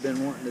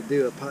Been wanting to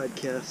do a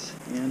podcast,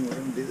 and we're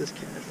going to do this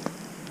casual.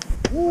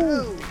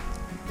 Whoa!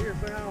 Here,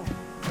 pal.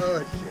 Oh,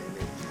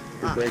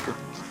 shit. Good breaker.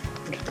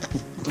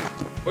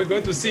 We're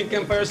going to sing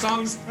campfire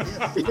songs?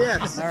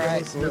 Yes. All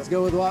right, so let's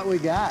go with what we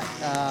got.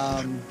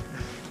 Hi.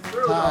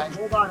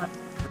 Hold on.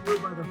 Through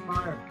by the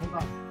fire. Hold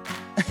on.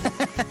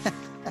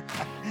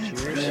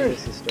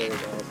 Cheers. This is started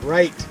off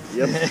right.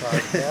 Yep.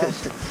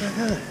 Podcast.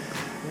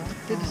 Well,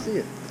 good to see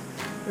you.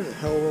 There's a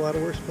hell of a lot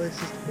of worse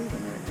places to be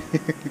than right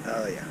here.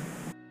 Oh, yeah.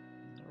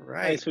 All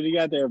right, so what do you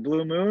got there?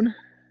 Blue Moon?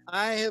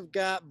 I have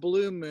got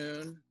Blue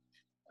Moon.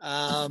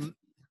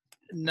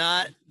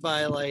 Not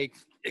by like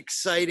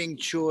exciting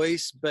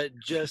choice, but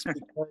just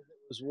because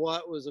it was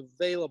what was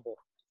available.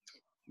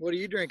 What are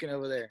you drinking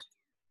over there?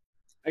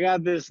 I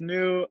got this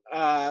new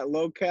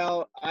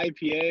low-cal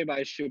IPA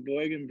by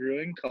Sheboygan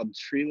Brewing called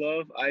Tree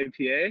Love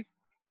IPA.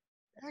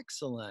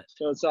 Excellent.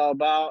 So it's all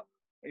about,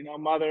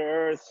 Mother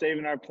Earth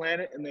saving our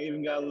planet, and they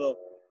even got a little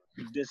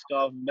disc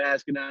golf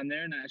basket on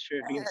there. Not sure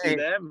if you can see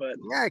that, but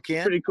Yeah, I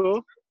can. pretty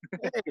cool.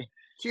 Hey,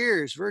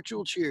 cheers.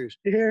 Virtual cheers.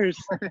 Cheers.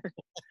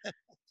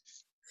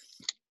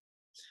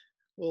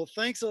 Well,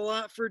 thanks a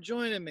lot for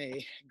joining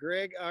me.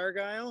 Greg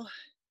Argyle,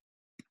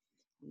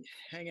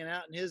 hanging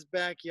out in his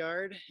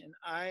backyard, and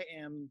I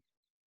am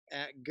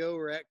at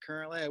GoRec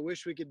currently. I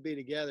wish we could be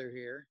together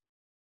here.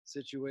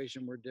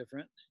 Situation were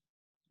different.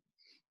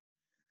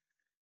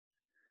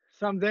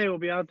 Someday we'll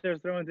be out there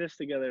throwing discs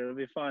together. It'll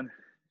be fun.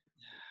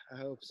 I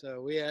hope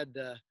so. We had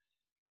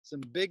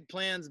some big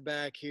plans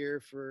back here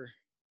for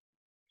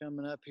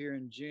coming up here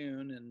in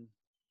June, and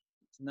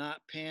it's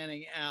not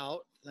panning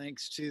out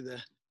thanks to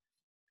the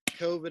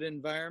COVID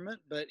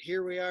environment, but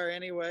here we are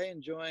anyway,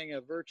 enjoying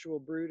a virtual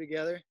brew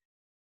together.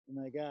 And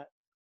I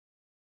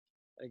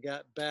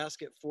got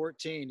basket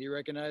 14. Do you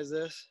recognize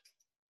this?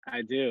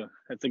 I do.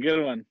 That's a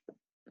good one.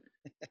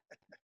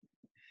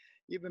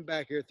 You've been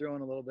back here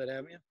throwing a little bit,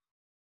 haven't you?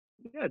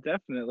 Yeah,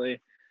 definitely.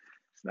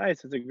 It's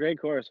nice. It's a great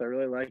course. I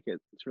really like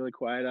it. It's really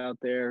quiet out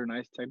there.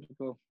 Nice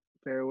technical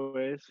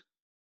fairways.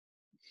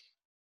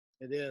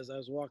 It is. I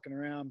was walking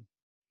around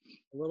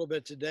a little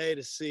bit today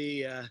to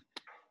see if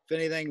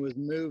anything was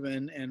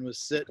moving, and was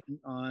sitting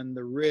on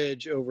the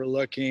ridge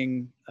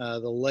overlooking the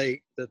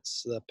lake.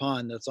 That's the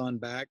pond that's on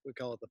back. We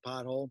call it the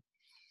pothole.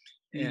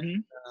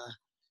 And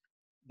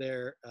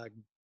they're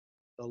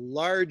the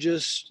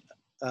largest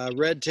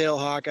red-tailed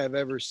hawk I've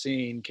ever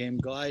seen came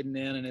gliding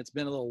in, and it's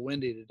been a little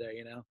windy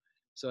today,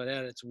 So it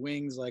had its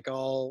wings like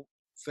all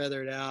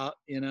feathered out,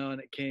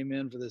 and it came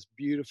in for this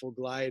beautiful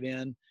glide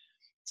in,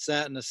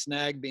 sat in a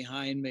snag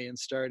behind me and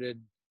started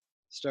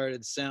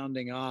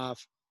sounding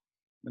off.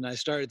 And I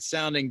started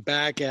sounding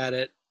back at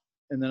it.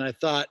 And then I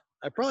thought,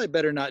 I probably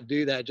better not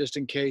do that, just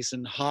in case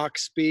in hawk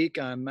speak,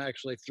 I'm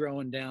actually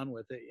throwing down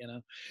with it,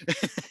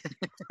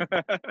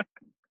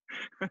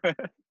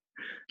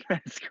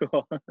 That's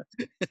cool. I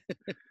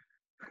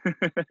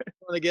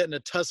want to get in a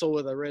tussle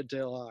with a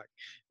red-tailed hawk.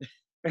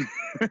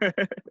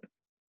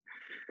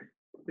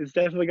 It's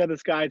definitely got the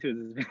sky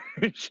to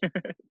it.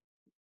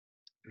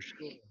 For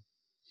sure.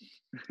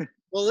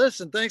 Well,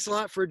 listen, thanks a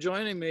lot for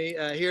joining me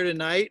here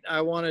tonight.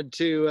 I wanted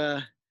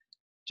to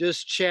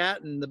just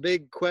chat, and the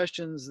big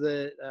questions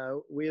that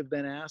we have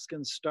been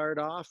asking start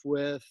off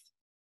with,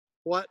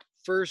 what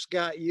first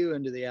got you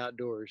into the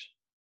outdoors?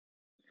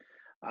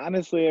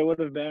 Honestly, it would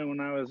have been when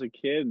I was a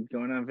kid,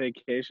 going on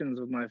vacations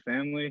with my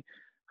family,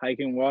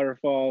 hiking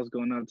waterfalls,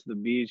 going out to the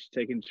beach,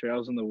 taking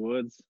trails in the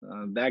woods.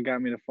 That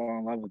got me to fall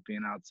in love with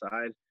being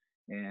outside.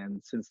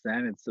 And since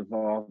then, it's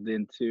evolved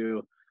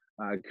into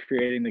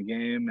creating the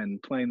game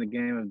and playing the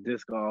game of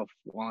disc golf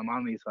while I'm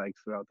on these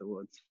hikes throughout the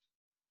woods.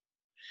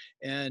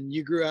 And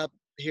you grew up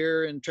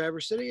here in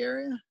Traverse City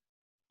area?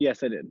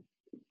 Yes, I did.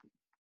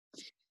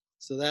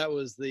 So that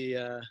was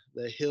the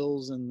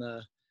hills and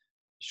the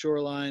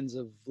shorelines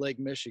of Lake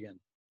Michigan.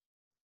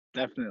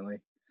 Definitely.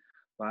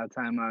 A lot of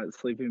time out at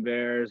Sleeping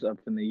Bears, up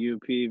in the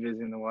UP,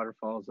 visiting the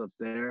waterfalls up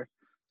there.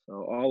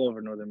 So all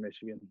over northern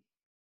Michigan.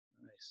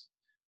 Nice.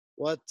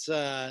 What's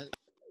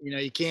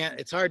you can't,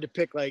 it's hard to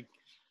pick like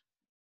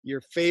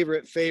your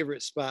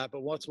favorite spot,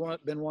 but what's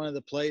been one of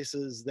the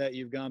places that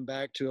you've gone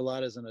back to a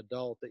lot as an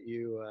adult that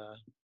you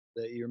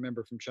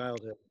remember from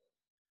childhood?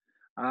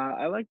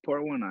 I like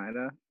Port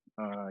Oneida,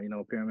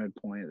 Pyramid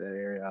Point, that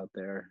area out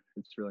there.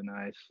 It's really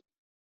nice.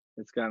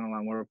 It's gotten a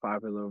lot more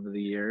popular over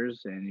the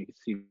years, and you can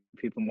see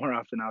people more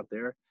often out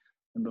there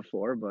than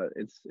before, but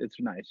it's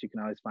nice. You can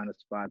always find a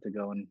spot to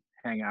go and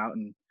hang out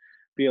and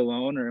be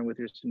alone or with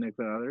your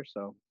significant other,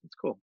 so it's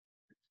cool.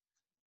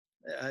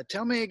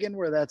 Tell me again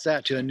where that's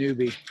at to a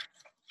newbie.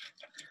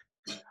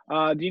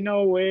 Do you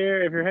know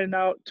where, if you're heading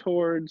out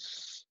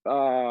towards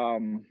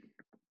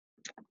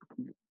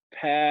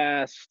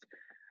past,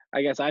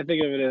 I guess I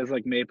think of it as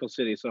like Maple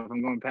City. So if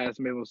I'm going past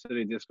Maple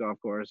City Disc Golf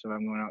Course, if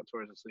I'm going out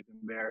towards the Sleeping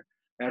Bear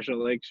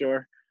National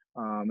Lakeshore,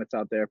 it's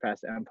out there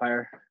past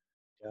Empire.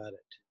 Got it.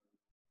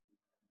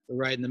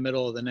 Right in the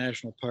middle of the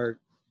national park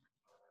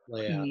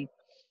layout. Mm-hmm.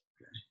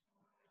 Okay.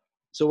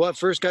 So what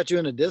first got you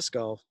into disc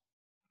golf?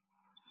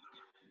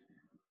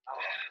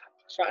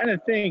 Trying to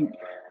think.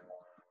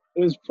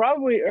 It was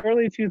probably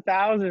early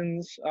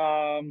 2000s.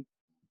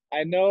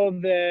 I know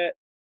that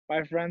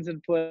my friends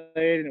had played,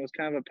 and it was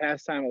kind of a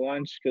pastime at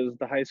lunch because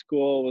the high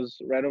school was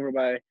right over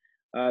by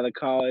the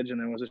college, and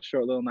there was a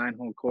short little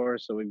 9-hole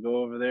course. So we'd go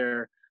over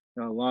there,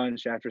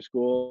 lunch after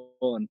school,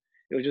 and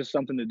it was just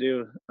something to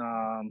do.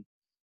 And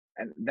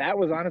that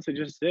was honestly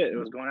just it. It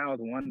was going out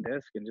with one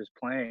disc and just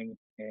playing,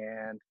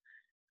 and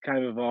kind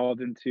of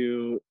evolved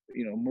into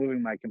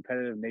moving my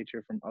competitive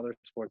nature from other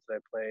sports that I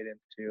played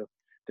into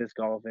disc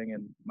golfing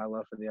and my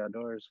love for the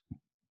outdoors.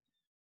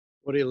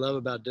 What do you love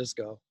about disc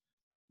golf?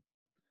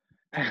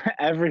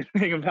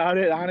 Everything about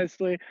it,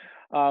 honestly.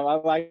 I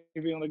like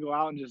being able to go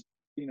out and just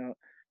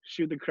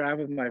shoot the crap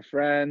with my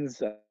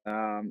friends, have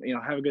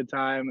a good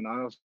time, and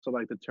I also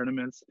like the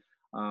tournaments,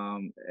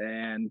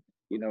 and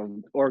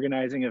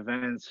organizing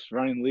events,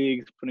 running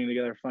leagues, putting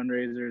together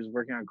fundraisers,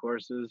 working on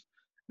courses.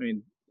 I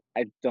mean,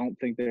 I don't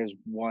think there's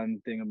one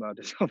thing about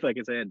this golf I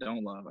can say I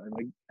don't love. I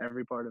like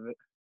every part of it.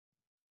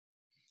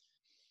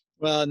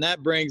 Well, and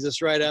that brings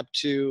us right up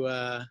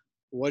to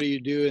what do you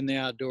do in the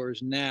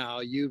outdoors now?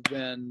 You've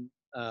been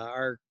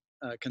our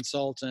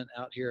consultant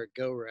out here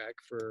at GoRec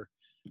for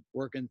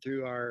working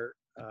through our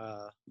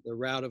the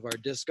route of our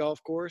disc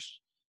golf course.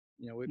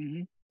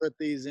 We put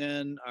these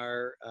in.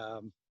 Our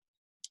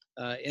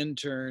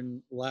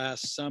intern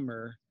last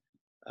summer,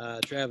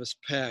 Travis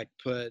Peck,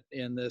 put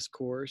in this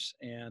course,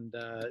 and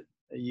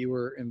you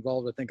were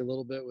involved, I think, a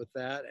little bit with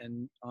that,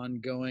 and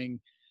ongoing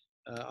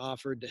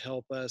offered to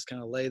help us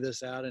kind of lay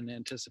this out in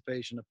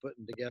anticipation of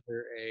putting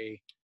together a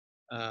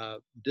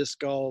disc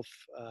golf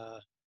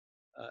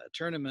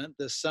tournament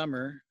this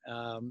summer.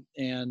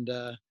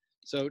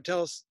 So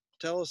tell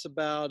us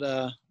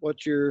about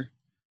what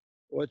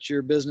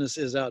your business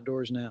is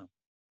outdoors now.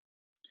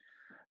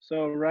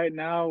 So right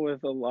now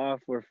with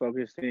Aloft, we're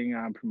focusing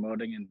on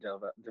promoting and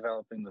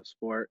developing the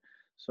sport.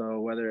 So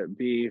whether it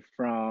be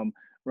from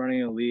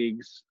running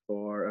leagues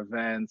or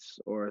events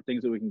or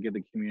things that we can get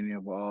the community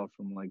involved,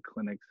 from like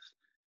clinics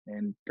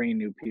and bringing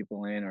new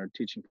people in, or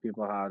teaching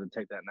people how to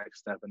take that next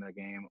step in their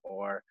game,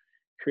 or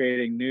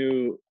creating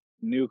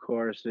new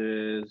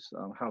courses,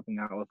 helping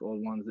out with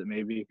old ones that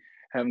maybe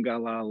haven't got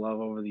a lot of love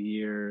over the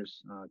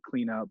years,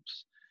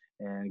 cleanups,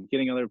 and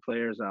getting other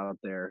players out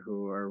there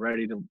who are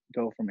ready to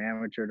go from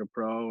amateur to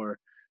pro, or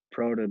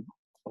pro to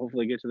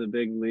hopefully get to the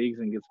big leagues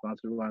and get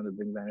sponsored by one of the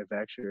big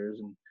manufacturers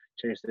and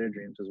chase their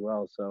dreams as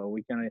well. So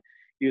we kind of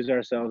use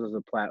ourselves as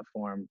a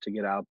platform to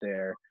get out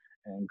there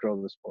and grow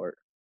the sport.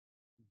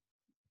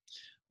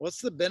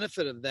 What's the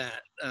benefit of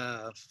that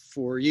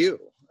for you,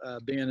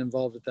 being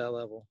involved at that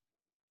level?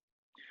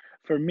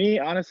 For me,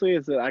 honestly,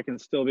 is that I can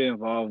still be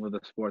involved with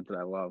a sport that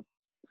I love.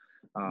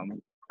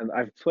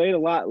 I've played a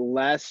lot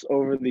less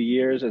over the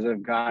years as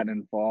I've gotten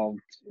involved,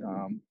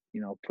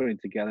 putting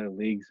together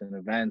leagues and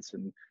events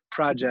and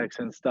projects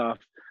and stuff.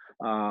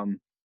 I'm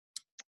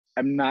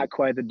not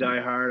quite the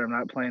diehard. I'm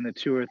not playing the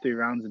 2 or 3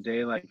 rounds a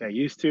day like I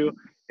used to.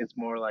 It's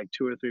more like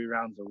 2 or 3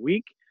 rounds a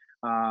week.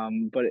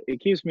 But it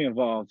keeps me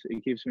involved.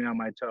 It keeps me on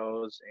my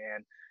toes.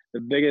 And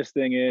the biggest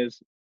thing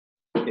is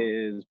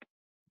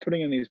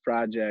putting in these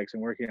projects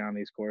and working on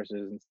these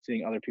courses and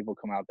seeing other people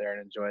come out there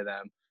and enjoy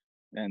them.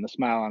 And the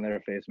smile on their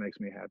face makes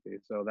me happy.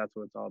 So that's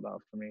what it's all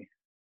about for me.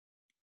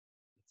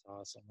 That's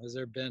awesome. Has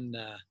there been,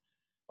 I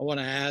want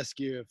to ask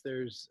you if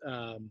there's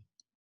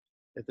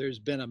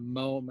been a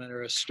moment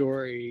or a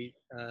story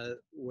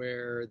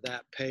where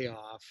that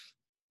payoff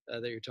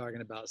that you're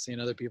talking about,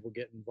 seeing other people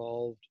get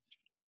involved,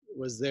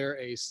 was there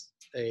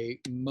a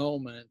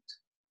moment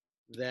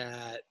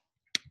that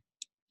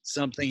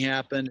something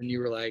happened and you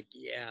were like,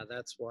 yeah,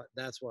 that's why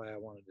I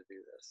wanted to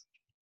do this?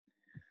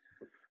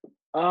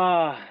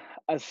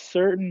 A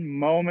certain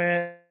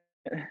moment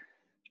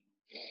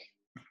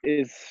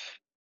is,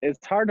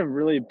 it's hard to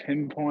really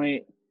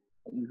pinpoint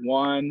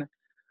one.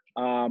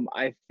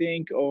 I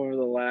think over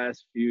the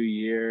last few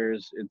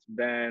years, it's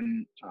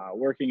been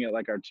working at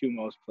like our 2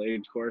 most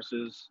played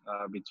courses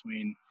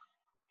between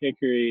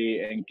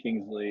Hickory and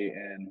Kingsley,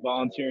 and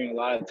volunteering a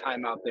lot of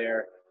time out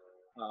there,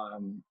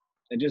 and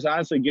just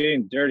honestly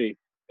getting dirty,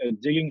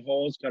 digging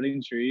holes,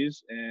 cutting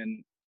trees,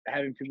 and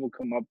having people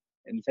come up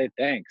and say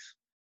thanks.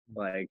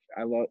 Like,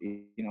 I love,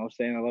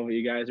 saying I love what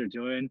you guys are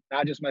doing.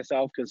 Not just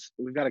myself, because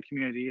we've got a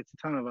community, it's a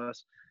ton of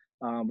us,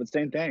 but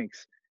saying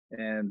thanks.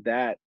 And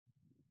that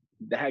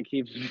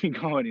keeps me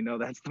going.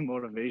 That's the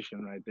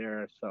motivation right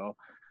there. So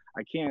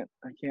I can't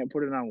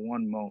put it on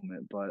one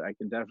moment, but I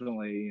can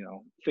definitely,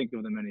 think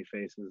of the many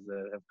faces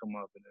that have come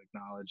up and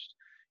acknowledged,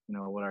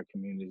 what our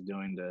community is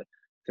doing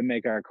to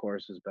make our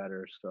courses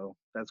better. So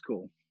that's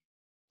cool.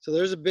 So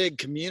there's a big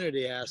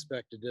community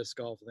aspect to disc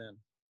golf then.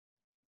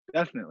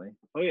 Definitely.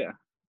 Oh yeah.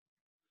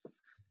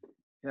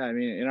 Yeah, I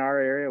mean, in our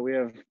area, we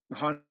have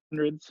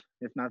hundreds,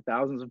 if not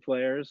thousands of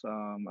players.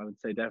 I would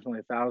say definitely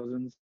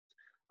thousands,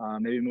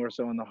 maybe more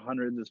so in the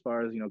hundreds as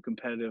far as,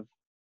 competitive.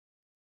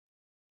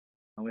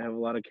 And we have a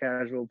lot of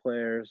casual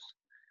players.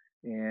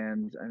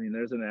 And I mean,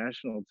 there's a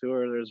national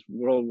tour, there's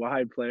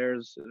worldwide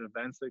players and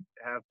events that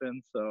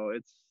happen. So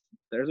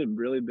there's a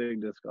really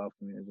big disc golf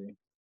community.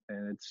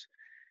 And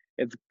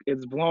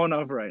it's blown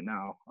up right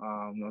now.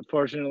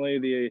 Unfortunately,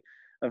 the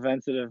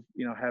events that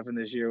have happened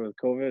this year with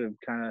COVID have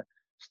kind of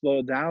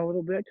slowed down a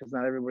little bit because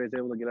not everybody's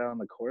able to get out on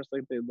the course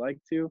like they'd like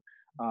to.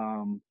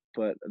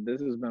 But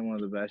this has been one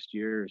of the best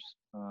years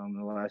in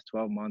the last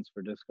 12 months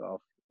for disc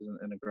golf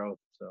in a growth.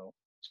 So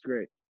it's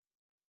great.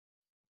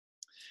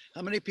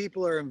 How many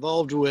people are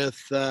involved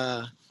with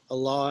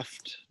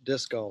Aloft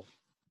Disc Golf?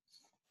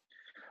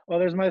 Well,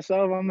 there's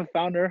myself. I'm the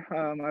founder.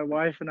 My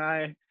wife and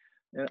I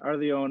are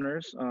the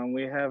owners.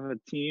 We have a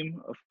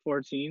team of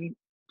 14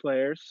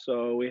 players.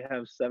 So we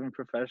have 7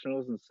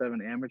 professionals and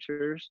 7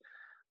 amateurs.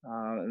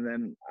 And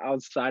then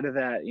outside of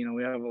that,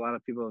 we have a lot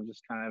of people who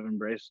just kind of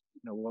embraced,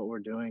 what we're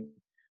doing.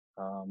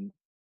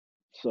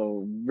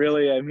 So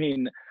really, I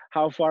mean,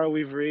 how far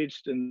we've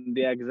reached and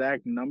the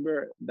exact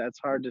number, that's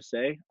hard to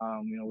say.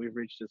 We've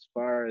reached as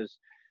far as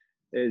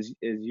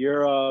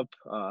Europe,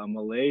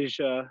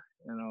 Malaysia.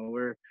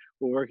 We're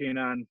working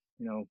on,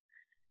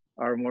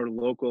 our more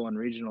local and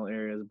regional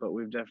areas, but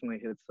we've definitely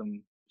hit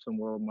some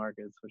world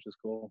markets, which is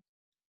cool.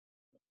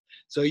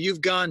 So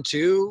you've gone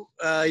to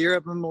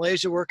Europe and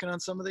Malaysia working on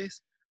some of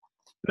these?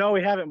 No,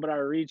 we haven't, but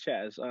our reach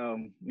has,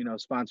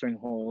 sponsoring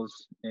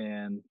holes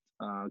and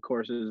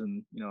courses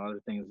and,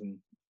 other things in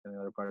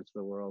other parts of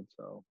the world.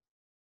 So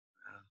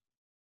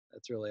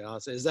that's really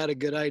awesome. Is that a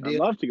good I'd idea?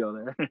 love to go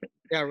there.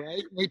 Yeah,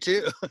 right. Me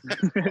too.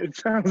 It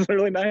sounds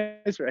really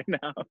nice right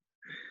now.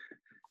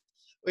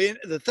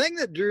 The thing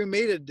that drew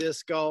me to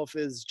disc golf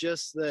is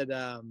just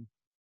that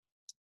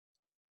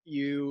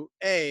you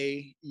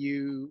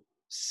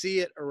see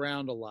it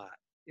around a lot.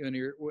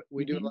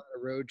 We do a lot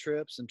of road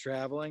trips and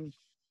traveling,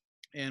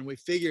 and we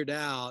figured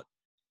out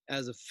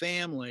as a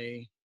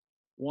family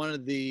one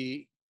of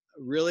the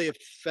really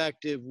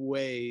effective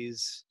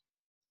ways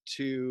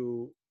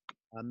to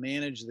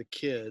manage the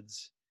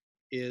kids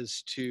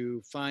is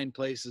to find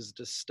places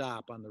to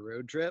stop on the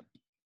road trip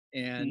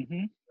and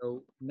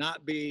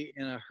not be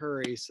in a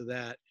hurry so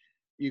that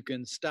you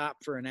can stop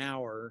for an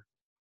hour,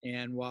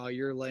 and while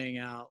you're laying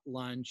out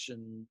lunch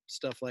and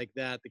stuff like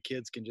that, the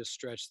kids can just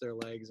stretch their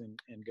legs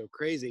and go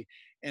crazy.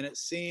 And it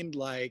seemed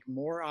like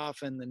more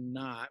often than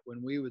not,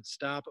 when we would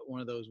stop at one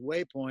of those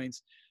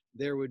waypoints,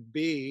 there would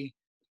be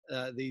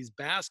these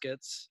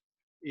baskets,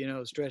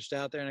 stretched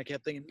out there. And I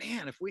kept thinking,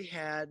 man, if we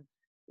had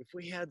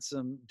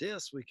some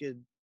discs, we could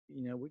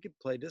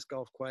play disc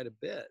golf quite a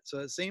bit. So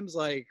it seems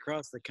like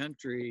across the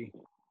country,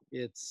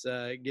 it's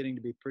getting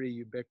to be pretty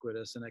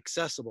ubiquitous and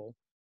accessible.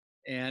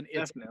 And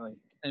it's Definitely.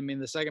 I mean,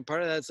 the second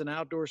part of that, it's an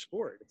outdoor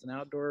sport. It's an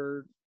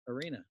outdoor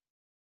arena.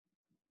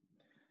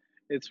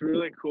 It's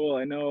really cool.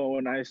 I know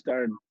when I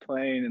started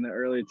playing in the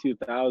early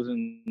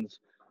 2000s,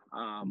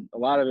 a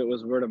lot of it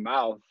was word of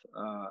mouth,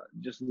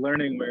 just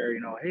learning where,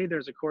 hey,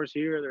 there's a course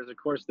here, there's a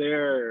course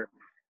there.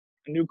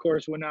 A new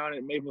course went out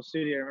at Maple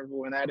City. I remember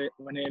when that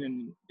went in,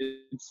 and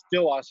it's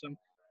still awesome.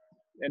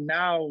 And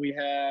now we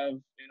have,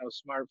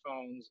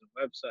 smartphones and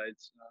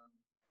websites,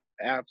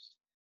 apps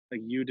like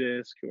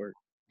UDisc or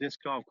Disc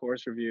Golf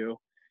Course Review.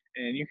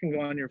 And you can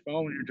go on your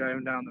phone when you're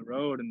driving down the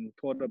road and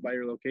pull it up by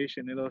your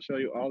location. It'll show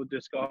you all the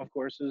disc golf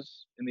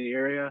courses in the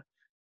area,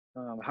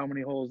 how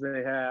many holes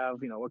they have,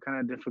 what kind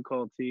of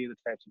difficulty, the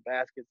types of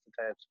baskets,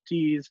 the types of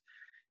tees.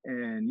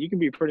 And you can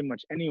be pretty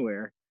much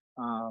anywhere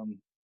and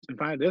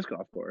find a disc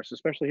golf course,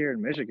 especially here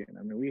in Michigan.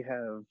 I mean, we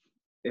have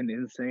an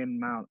insane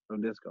amount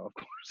of disc golf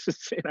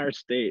courses in our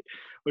state,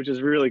 which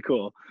is really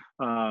cool.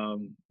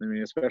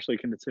 Especially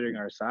considering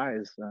our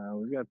size,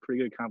 we've got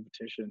pretty good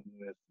competition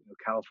with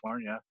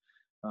California,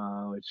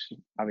 which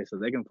obviously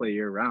they can play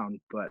year round,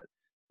 but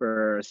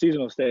for a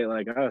seasonal state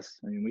like us,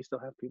 we still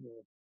have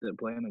people that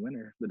play in the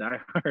winter, the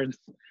diehards.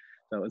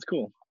 So it's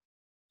cool.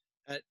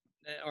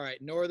 All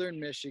right, Northern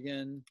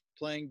Michigan,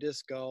 playing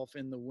disc golf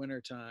in the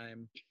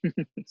wintertime.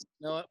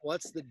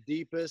 What's the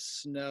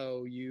deepest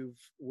snow you've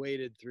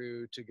waded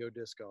through to go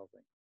disc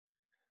golfing?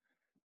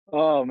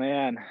 Oh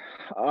man,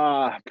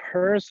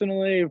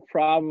 personally,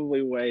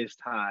 probably waist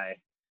high.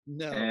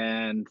 No.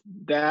 And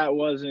that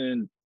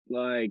wasn't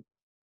like,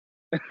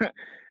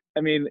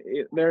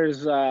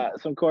 there's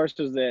some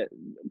courses that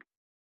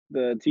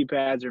the tee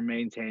pads are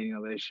maintained,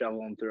 they shovel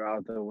them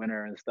throughout the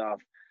winter and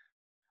stuff.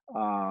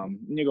 And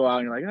you go out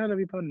and you're like, that'll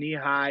be about knee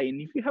high. And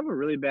if you have a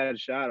really bad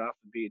shot off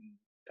the beaten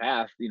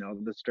path,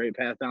 the straight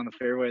path down the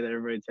fairway that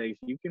everybody takes,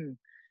 you can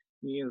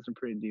get some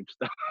pretty deep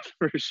stuff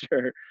for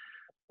sure.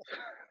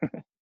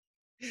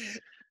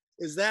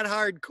 Is that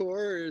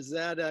hardcore, or is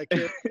that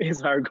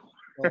It's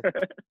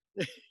hardcore.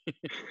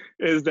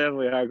 It's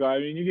definitely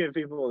hardcore. You get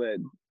people that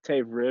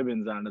tape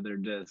ribbons onto their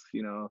discs,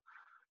 4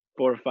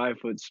 or 5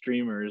 foot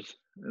streamers,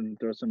 and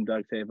throw some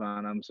duct tape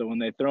on them. So when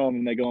they throw them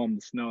and they go in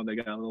the snow, they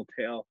got a little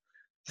tail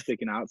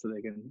sticking out so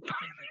they can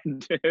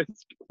find their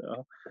disc.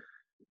 So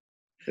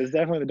it's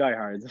definitely the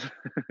diehards.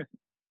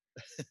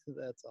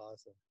 That's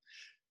awesome.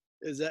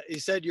 Is that, you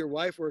said your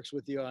wife works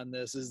with you on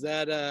this? Is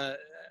that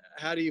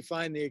how do you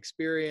find the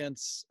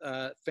experience,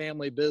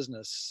 family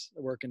business,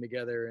 working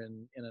together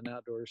in an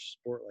outdoor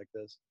sport like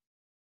this?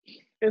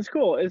 It's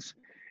cool.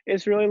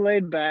 It's really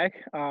laid back.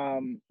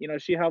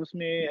 She helps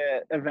me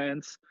at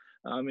events,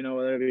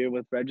 Whether it be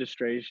with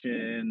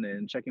registration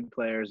and checking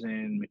players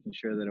in, making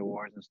sure that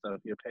awards and stuff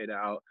get paid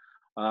out.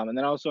 And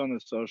then also on the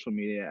social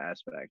media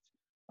aspect,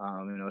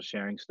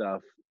 sharing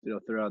stuff,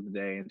 throughout the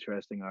day,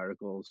 interesting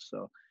articles.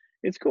 So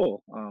it's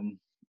cool.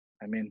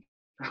 I mean,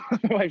 my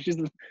wife, she's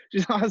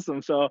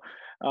awesome. So,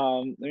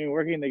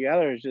 working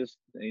together is just,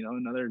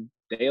 another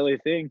daily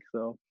thing.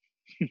 So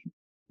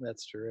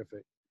That's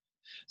terrific.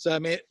 So, I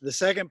mean, the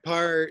second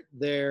part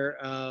there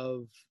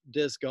of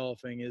disc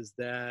golfing is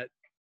that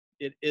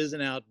it is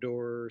an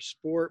outdoor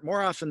sport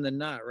more often than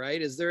not,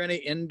 right? Is there any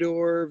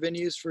indoor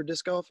venues for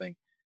disc golfing?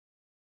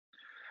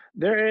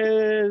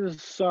 there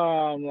is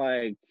some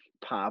like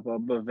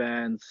pop-up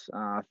events,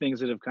 things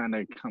that have kind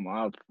of come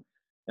up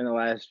in the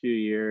last few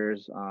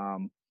years.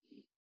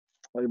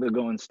 Like they'll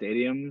go in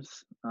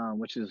stadiums,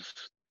 which is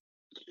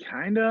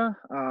kinda.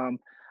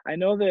 I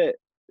know that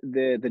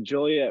the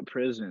Joliet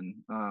prison,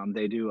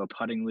 they do a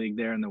putting league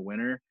there in the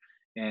winter,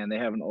 and they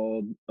have an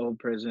old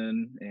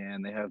prison,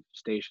 and they have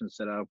stations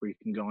set up where you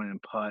can go in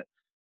and putt.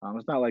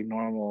 It's not like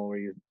normal where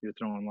you're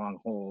throwing long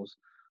holes.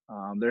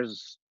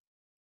 There's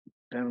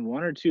been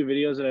one or two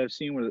videos that I've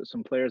seen where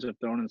some players have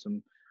thrown in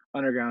some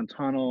underground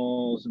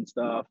tunnels and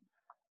stuff.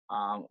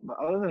 But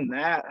other than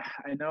that,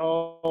 I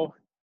know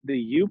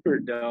the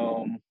Uper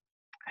Dome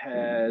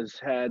has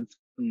had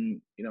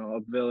some,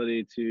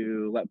 ability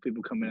to let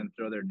people come in and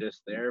throw their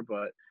disc there,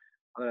 but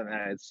other than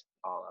that, it's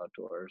all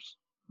outdoors,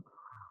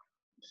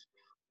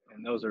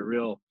 and those are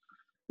real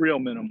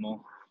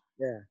minimal.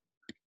 Yeah.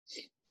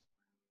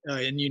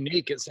 And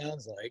unique, it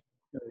sounds like.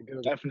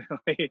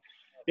 Definitely.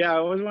 Yeah, I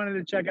always wanted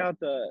to check out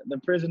the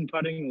prison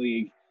putting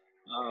league.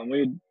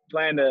 We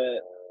planned a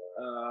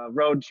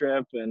road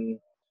trip, and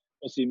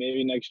we'll see.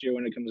 Maybe next year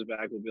when it comes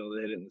back, we'll be able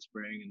to hit it in the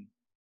spring and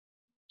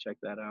check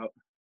that out.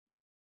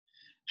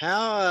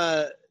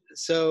 How,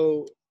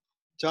 so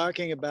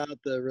talking about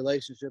the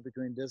relationship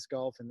between disc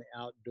golf and the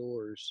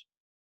outdoors,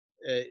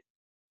 uh,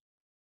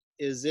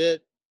 is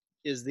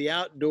the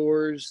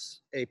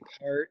outdoors a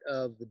part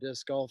of the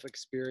disc golf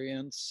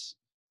experience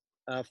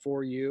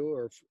for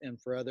you and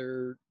for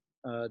other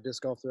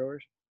disc golf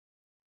throwers?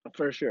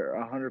 For sure,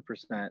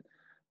 100%.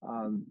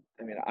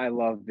 I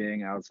love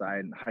being outside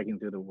and hiking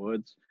through the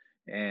woods,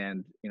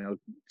 and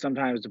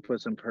sometimes to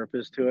put some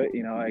purpose to it.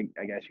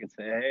 I guess you could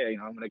say, hey,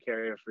 I'm going to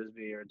carry a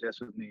frisbee or a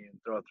disc with me and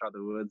throw it throughout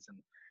the woods, and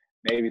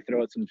maybe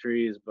throw at some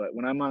trees. But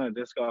when I'm on a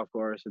disc golf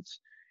course, it's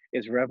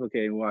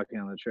replicating walking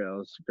on the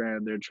trails.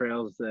 Granted, there are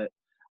trails that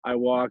I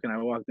walk, and I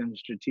walk them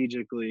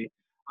strategically.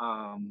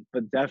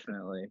 But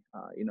definitely,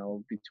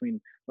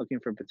 between looking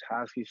for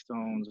Petoskey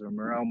stones or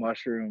morel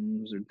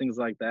mushrooms or things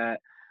like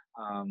that,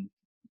 you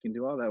can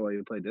do all that while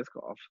you play disc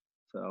golf.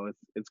 So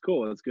it's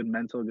cool. It's good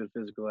mental, good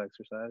physical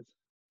exercise.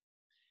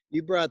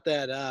 You brought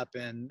that up,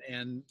 and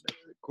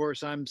of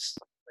course I'm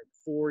like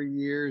 4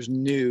 years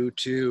new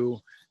to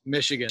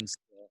Michigan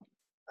still.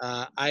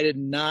 I did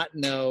not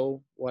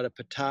know what a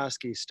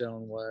Petoskey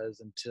stone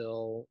was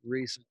until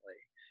recently.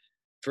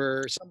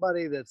 For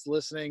somebody that's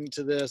listening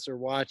to this or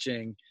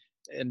watching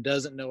and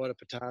doesn't know what a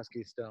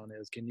Petoskey stone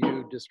is, can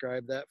you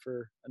describe that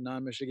for a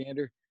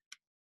non-Michigander?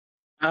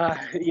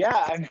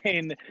 Yeah,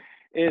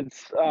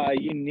 it's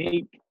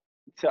unique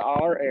to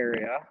our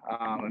area.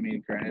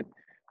 Granted,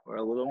 we're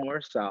a little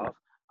more south,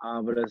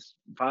 but it's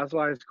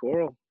fossilized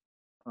coral.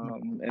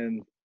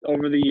 And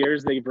over the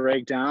years, they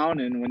break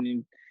down, and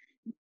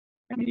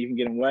you can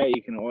get them wet,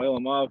 you can oil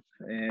them up,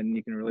 and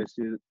you can really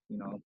see,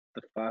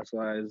 the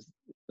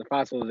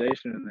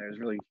fossilization in there is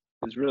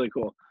really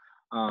cool.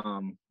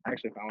 I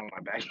actually found one in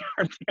my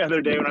backyard the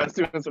other day when I was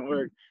doing some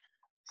work.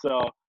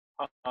 So,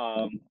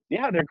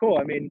 yeah, they're cool.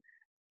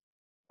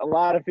 A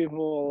lot of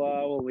people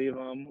will leave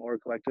them or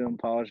collect them,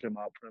 polish them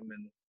up, put them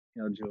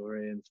in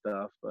jewelry and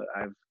stuff. But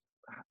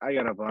I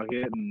got a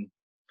bucket and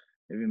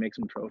maybe make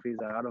some trophies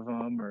out of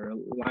them or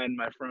line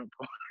my front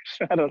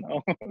porch. I don't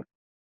know.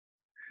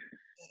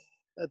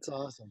 That's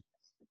awesome.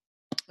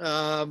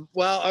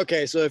 Well,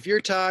 okay. So if you're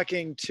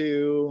talking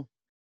to,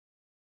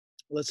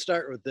 let's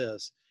start with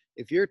this.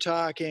 If you're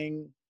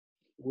talking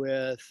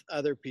with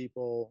other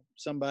people,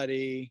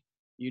 somebody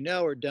you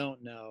know or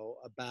don't know,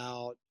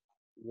 about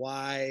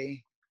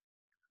why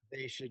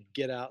they should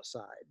get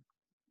outside,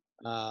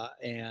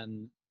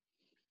 and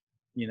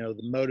the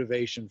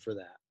motivation for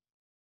that,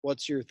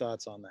 what's your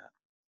thoughts on that?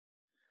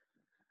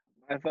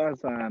 My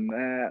thoughts on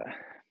that.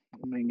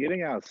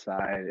 Getting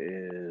outside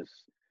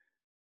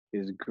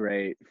is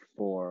great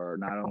for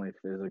not only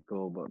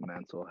physical but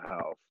mental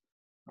health.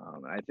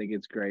 I think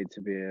it's great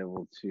to be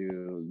able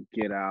to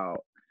get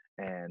out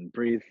and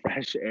breathe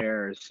fresh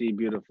air, see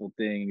beautiful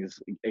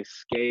things,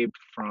 escape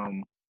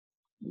from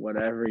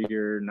whatever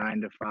your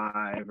 9 to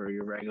 5 or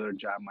your regular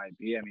job might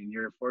be.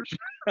 You're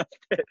fortunate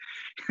that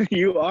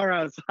you are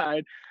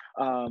outside.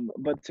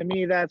 But to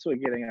me, that's what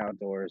getting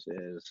outdoors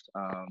is.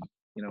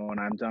 When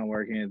I'm done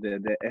working at the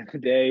end of the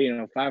day,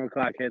 5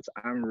 o'clock hits,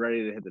 I'm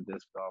ready to hit the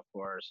disc golf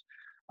course.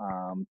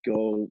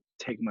 Go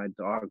take my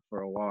dog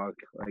for a walk.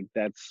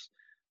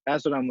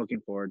 That's what I'm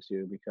looking forward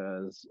to,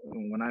 because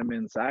when I'm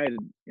inside,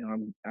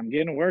 I'm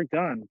getting work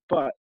done,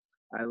 but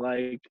I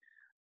like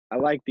I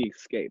like the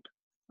escape.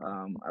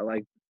 I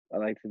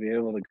like to be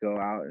able to go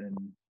out and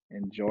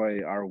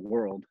enjoy our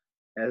world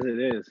as it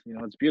is. You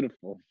know, it's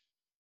beautiful.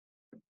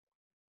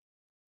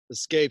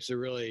 Escape's a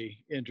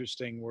really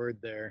interesting word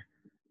there.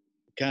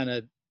 Kind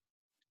of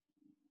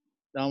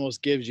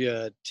almost gives you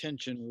a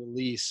tension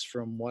release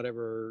from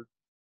whatever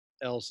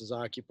else is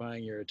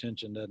occupying your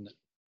attention, doesn't it?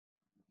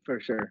 For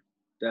sure,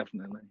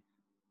 definitely.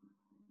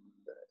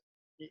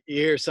 You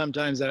hear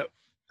sometimes that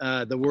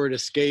the word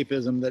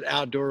escapism, that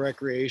outdoor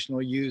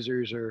recreational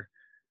users are,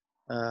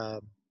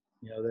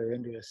 they're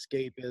into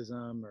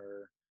escapism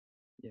or,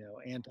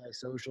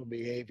 antisocial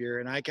behavior.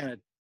 And I kind of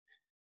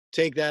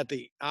take that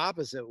the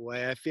opposite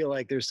way. I feel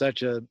like there's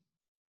such a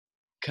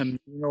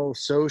communal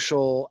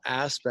social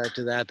aspect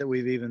to that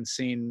we've even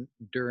seen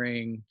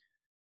during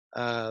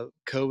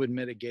COVID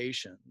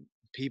mitigation.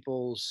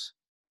 People's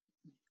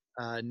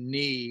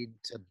need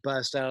to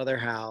bust out of their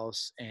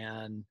house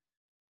and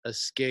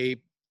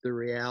escape the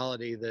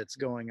reality that's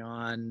going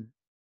on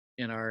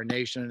in our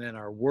nation and in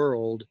our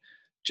world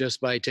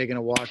just by taking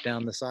a walk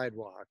down the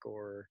sidewalk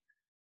or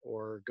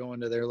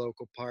going to their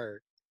local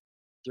park,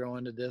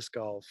 throwing a disc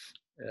golf.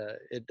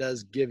 It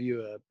does give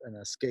you an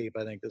escape.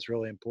 I think that's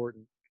really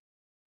important.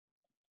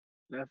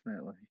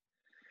 Definitely.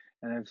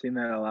 And I've seen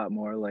that a lot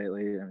more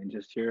lately. I mean,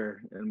 just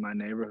here in my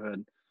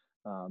neighborhood,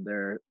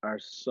 there are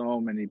so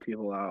many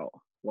people out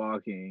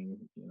walking,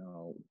 you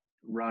know,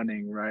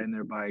 running, riding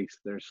their bikes,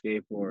 their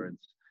skateboards.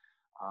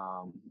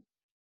 Um,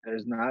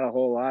 there's not a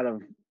whole lot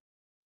of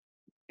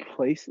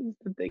places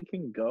that they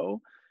can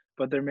go,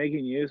 but they're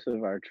making use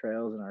of our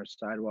trails and our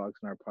sidewalks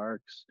and our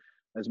parks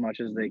as much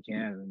as they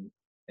can.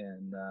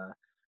 And I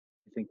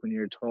think when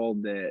you're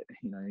told that,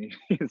 you know,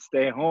 you can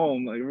stay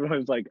home, like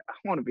everyone's like, I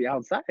want to be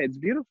outside. It's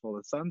beautiful.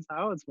 The sun's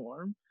out. It's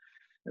warm,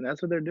 and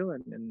that's what they're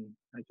doing. And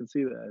I can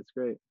see that. It's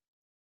great.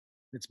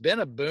 It's been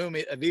a boom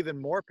of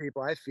even more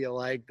people, I feel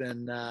like,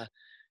 than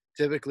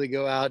typically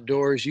go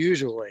outdoors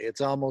usually.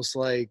 It's almost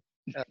like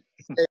a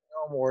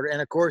stay-at-home order.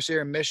 And of course,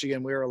 here in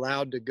Michigan, we're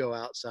allowed to go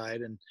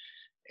outside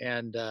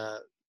and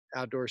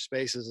outdoor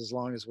spaces as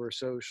long as we're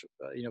social,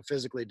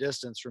 physically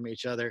distanced from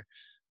each other.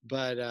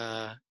 But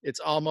it's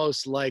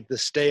almost like the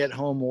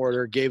stay-at-home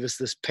order gave us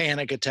this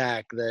panic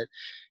attack that,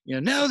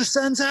 no, the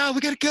sun's out.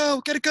 We gotta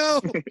go.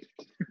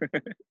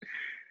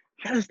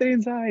 Gotta stay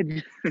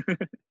inside.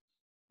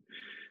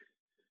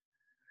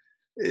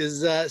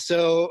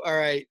 So? All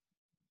right.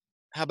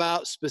 How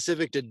about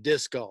specific to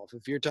disc golf?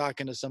 If you're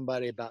talking to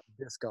somebody about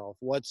disc golf,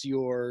 what's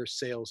your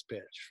sales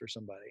pitch for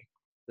somebody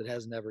that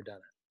has never done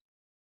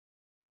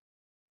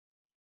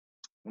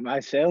it? My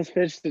sales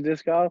pitch to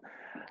disc golf,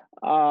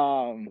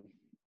 um,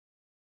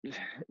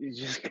 you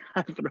just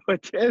gotta throw a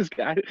disc.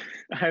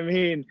 I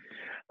mean,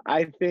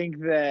 I think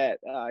that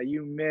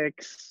you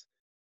mix.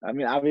 I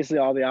mean, obviously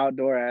all the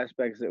outdoor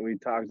aspects that we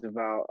talked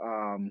about,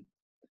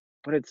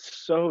 but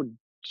it's so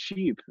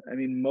cheap. I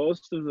mean,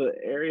 most of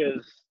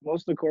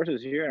the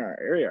courses here in our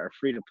area are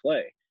free to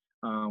play.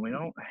 We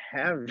don't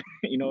have,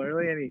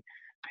 really any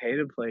pay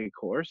to play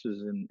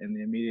courses in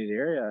the immediate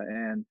area,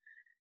 and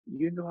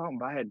you can go out and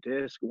buy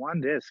one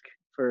disc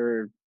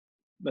for,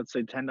 let's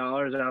say,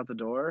 $10 out the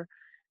door,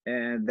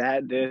 and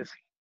that disc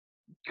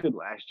could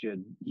last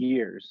you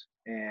years.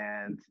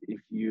 And if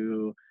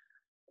you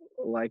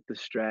like the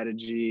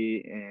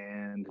strategy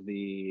and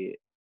the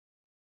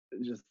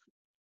just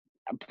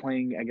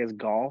playing, I guess,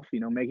 golf,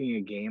 making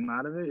a game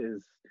out of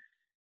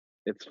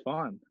it's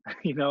fun.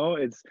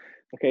 It's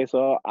okay.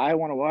 So I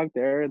want to walk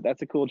there.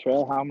 That's a cool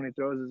trail. How many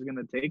throws is it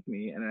going to take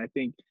me? And I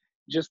think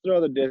just throw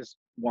the disc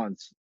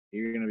once,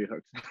 you're going to be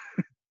hooked.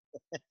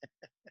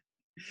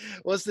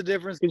 What's the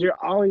difference? Because you're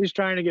always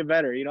trying to get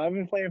better. I've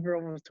been playing for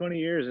almost 20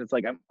 years. It's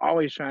like I'm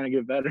always trying to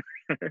get better.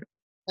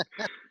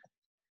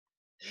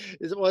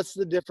 What's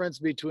the difference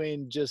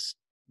between just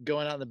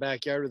going out in the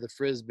backyard with a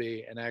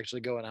frisbee and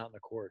actually going out in the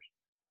course?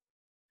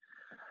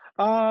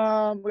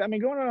 I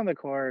mean, going out on the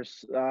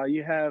course,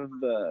 you have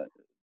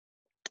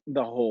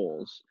the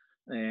holes,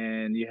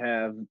 and you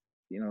have,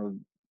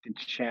 the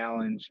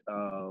challenge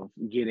of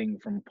getting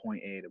from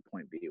point A to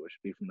point B, which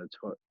would be from the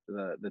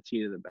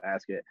tee to the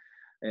basket.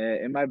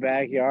 In my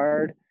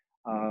backyard,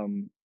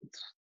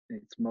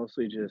 it's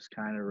mostly just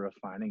kind of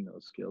refining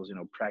those skills,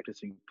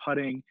 practicing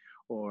putting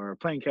or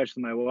playing catch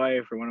with my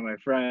wife or one of my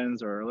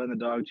friends or letting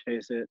the dog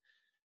chase it.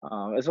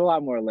 It's a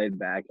lot more laid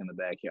back in the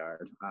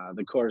backyard.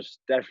 The course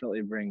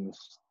definitely brings,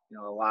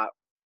 a lot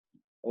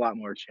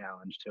more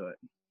challenge to it.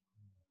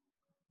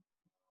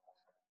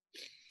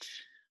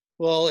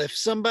 Well, if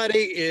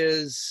somebody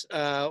is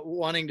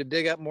wanting to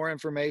dig up more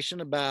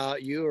information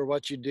about you or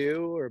what you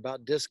do or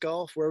about disc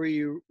golf, where will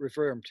you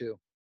refer them to?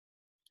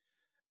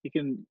 You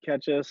can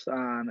catch us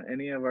on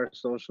any of our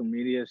social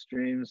media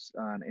streams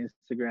on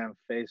Instagram,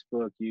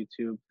 Facebook,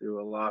 YouTube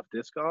through Aloft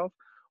Disc Golf,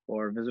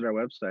 or visit our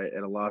website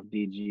at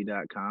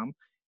aloftdg.com,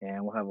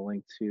 and we'll have a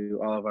link to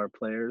all of our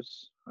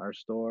players, our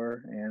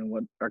store, and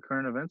what our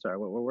current events are,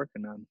 what we're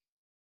working on.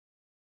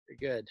 Very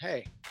good.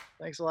 Hey,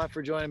 thanks a lot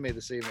for joining me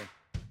this evening.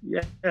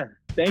 Yeah,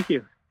 thank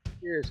you.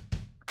 Cheers.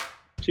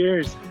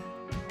 Cheers.